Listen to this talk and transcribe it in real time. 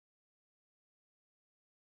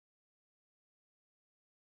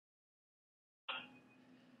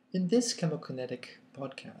In this chemokinetic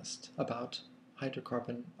podcast about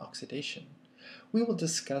hydrocarbon oxidation, we will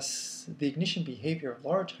discuss the ignition behavior of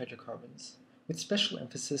large hydrocarbons with special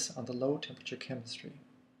emphasis on the low temperature chemistry.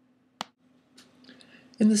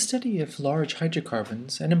 In the study of large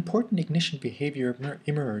hydrocarbons, an important ignition behavior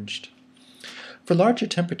emerged. For larger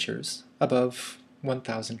temperatures, above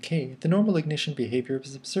 1000 K, the normal ignition behavior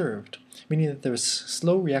was observed, meaning that there was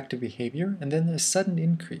slow reactive behavior and then a sudden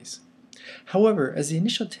increase. However, as the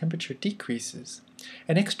initial temperature decreases,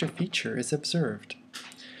 an extra feature is observed.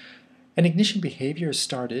 An ignition behavior is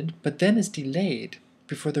started, but then is delayed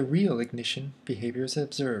before the real ignition behavior is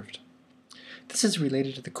observed. This is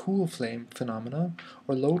related to the cool flame phenomena,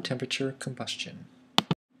 or low temperature combustion.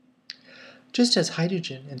 Just as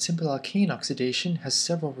hydrogen and simple alkane oxidation has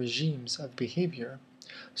several regimes of behavior,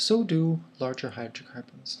 so do larger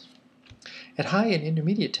hydrocarbons. At high and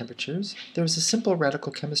intermediate temperatures, there is a simple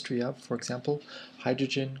radical chemistry of, for example,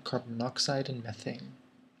 hydrogen, carbon monoxide, and methane.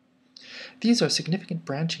 These are significant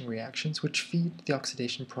branching reactions which feed the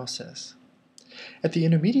oxidation process. At the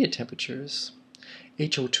intermediate temperatures,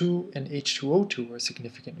 HO2 and H2O2 are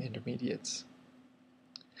significant intermediates.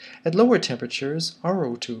 At lower temperatures,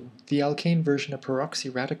 RO2, the alkane version of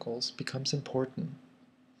peroxy radicals, becomes important.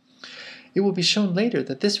 It will be shown later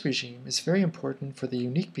that this regime is very important for the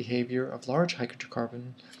unique behavior of large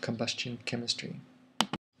hydrocarbon combustion chemistry.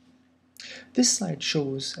 This slide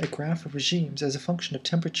shows a graph of regimes as a function of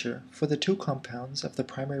temperature for the two compounds of the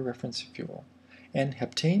primary reference fuel,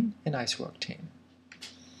 N-heptane and isooctane.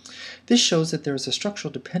 This shows that there is a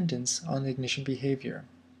structural dependence on the ignition behavior.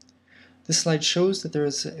 This slide shows that there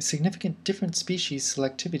is a significant different species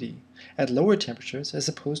selectivity at lower temperatures as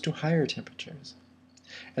opposed to higher temperatures.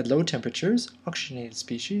 At low temperatures, oxygenated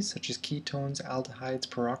species such as ketones, aldehydes,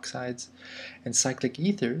 peroxides, and cyclic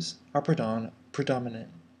ethers are predominant.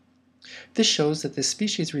 This shows that the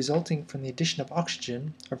species resulting from the addition of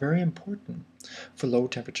oxygen are very important for low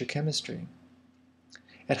temperature chemistry.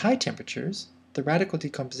 At high temperatures, the radical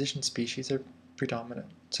decomposition species are predominant,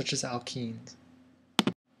 such as alkenes.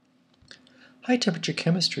 High temperature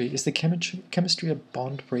chemistry is the chemistry of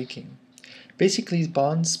bond breaking. Basically,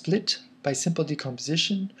 bonds split by simple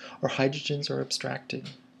decomposition, or hydrogens are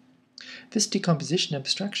abstracted. This decomposition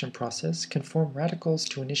abstraction process can form radicals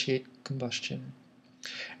to initiate combustion.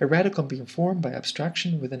 A radical being formed by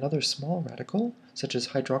abstraction with another small radical, such as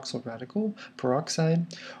hydroxyl radical, peroxide,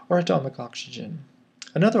 or atomic oxygen.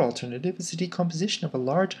 Another alternative is the decomposition of a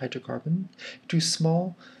large hydrocarbon into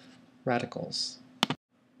small radicals.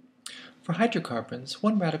 For hydrocarbons,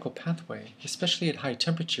 one radical pathway, especially at high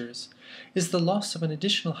temperatures, is the loss of an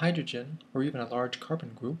additional hydrogen, or even a large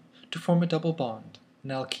carbon group, to form a double bond,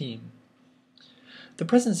 an alkene. The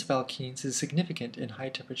presence of alkenes is significant in high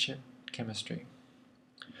temperature chemistry.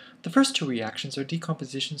 The first two reactions are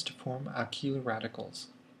decompositions to form alkyl radicals.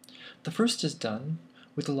 The first is done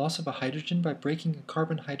with the loss of a hydrogen by breaking a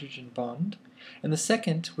carbon-hydrogen bond, and the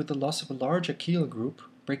second with the loss of a large alkyl group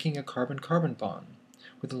breaking a carbon-carbon bond,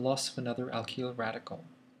 with the loss of another alkyl radical.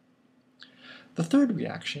 The third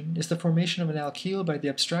reaction is the formation of an alkyl by the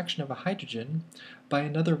abstraction of a hydrogen by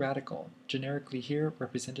another radical, generically here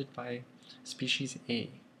represented by species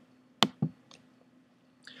A.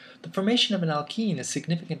 The formation of an alkene is a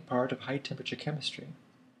significant part of high-temperature chemistry.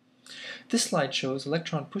 This slide shows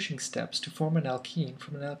electron pushing steps to form an alkene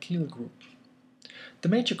from an alkyl group. The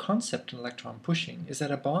major concept in electron pushing is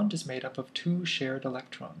that a bond is made up of two shared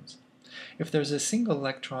electrons. If there's a single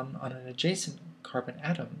electron on an adjacent carbon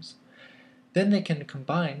atoms, then they can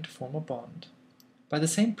combine to form a bond. By the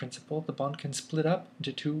same principle, the bond can split up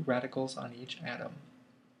into two radicals on each atom.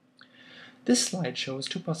 This slide shows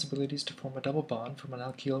two possibilities to form a double bond from an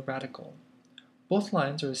alkyl radical. Both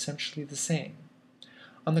lines are essentially the same.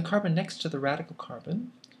 On the carbon next to the radical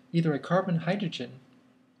carbon, either a carbon-hydrogen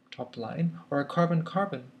top line or a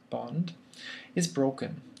carbon-carbon bond is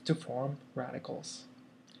broken to form radicals.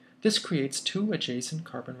 This creates two adjacent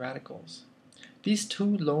carbon radicals. These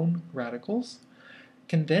two lone radicals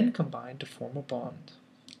can then combine to form a bond,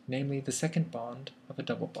 namely the second bond of a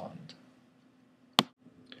double bond.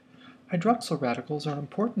 Hydroxyl radicals are an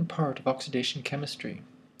important part of oxidation chemistry.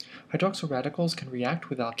 Hydroxyl radicals can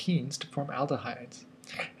react with alkenes to form aldehydes,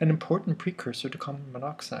 an important precursor to carbon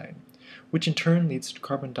monoxide, which in turn leads to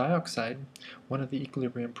carbon dioxide, one of the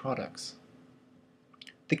equilibrium products.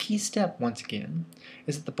 The key step, once again,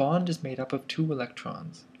 is that the bond is made up of two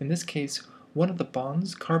electrons. In this case, one of the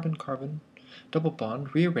bonds, carbon-carbon double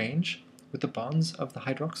bond, rearrange with the bonds of the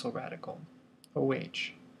hydroxyl radical,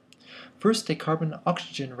 OH. First, a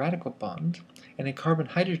carbon-oxygen radical bond and a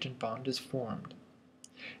carbon-hydrogen bond is formed.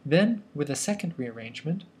 Then, with a second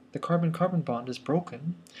rearrangement, the carbon-carbon bond is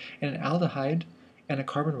broken, and an aldehyde and a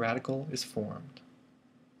carbon radical is formed.